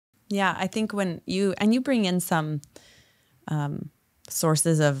Yeah, I think when you bring in some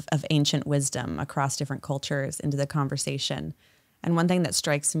sources of ancient wisdom across different cultures into the conversation. And one thing that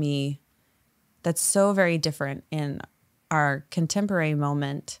strikes me that's so very different in our contemporary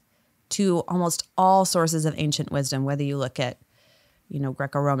moment to almost all sources of ancient wisdom, whether you look at,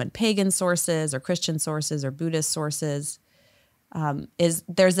 Greco-Roman pagan sources or Christian sources or Buddhist sources, is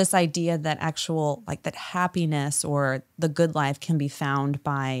there's this idea that that happiness or the good life can be found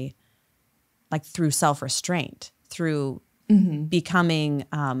by through self-restraint, through becoming,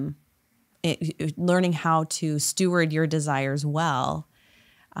 learning how to steward your desires well,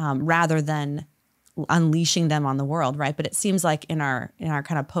 rather than unleashing them on the world, right? But it seems like in our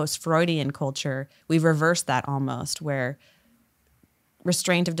kind of post-Freudian culture, we've reversed that almost, where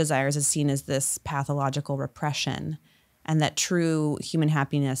restraint of desires is seen as this pathological repression, and that true human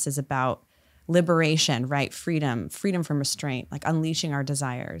happiness is about liberation, right? Freedom from restraint, like unleashing our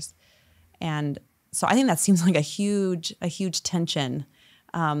desires. And so I think that seems like a huge tension.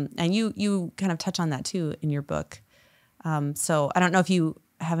 And you kind of touch on that too in your book. So I don't know if you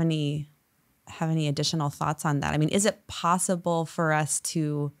have any additional thoughts on that. I mean, is it possible for us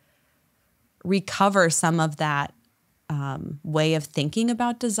to recover some of that way of thinking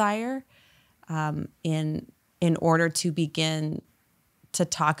about desire in order to begin to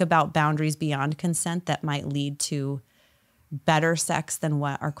talk about boundaries beyond consent that might lead to better sex than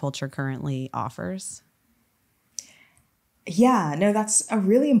what our culture currently offers? Yeah, no, that's a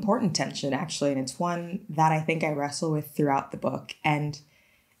really important tension, actually. And it's one that I think I wrestle with throughout the book. And,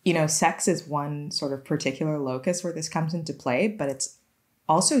 sex is one sort of particular locus where this comes into play, but it's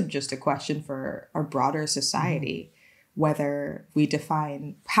also just a question for our broader society, whether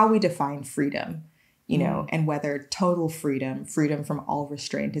how we define freedom, and whether total freedom from all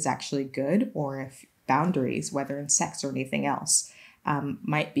restraint is actually good, or if boundaries, whether in sex or anything else,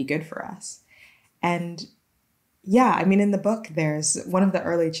 might be good for us. And yeah, I mean, in the book, there's one of the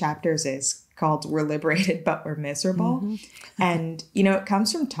early chapters is called "We're Liberated, but We're Miserable." And, it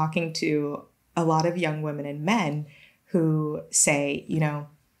comes from talking to a lot of young women and men who say,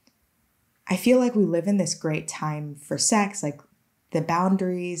 I feel like we live in this great time for sex. Like, the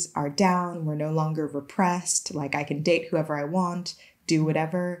boundaries are down. We're no longer repressed. Like, I can date whoever I want, do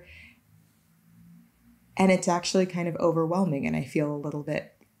whatever. And it's actually kind of overwhelming. And I feel a little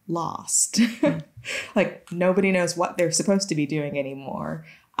bit lost. Like, nobody knows what they're supposed to be doing anymore.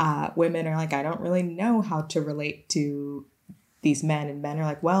 Women are like, I don't really know how to relate to these men. And men are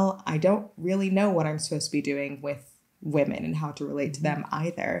like, well, I don't really know what I'm supposed to be doing with women and how to relate to them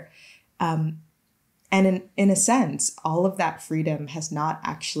either. And in a sense, all of that freedom has not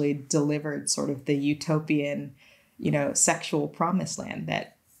actually delivered sort of the utopian, sexual promised land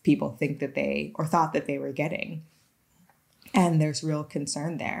that people think that thought that they were getting. And there's real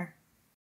concern there.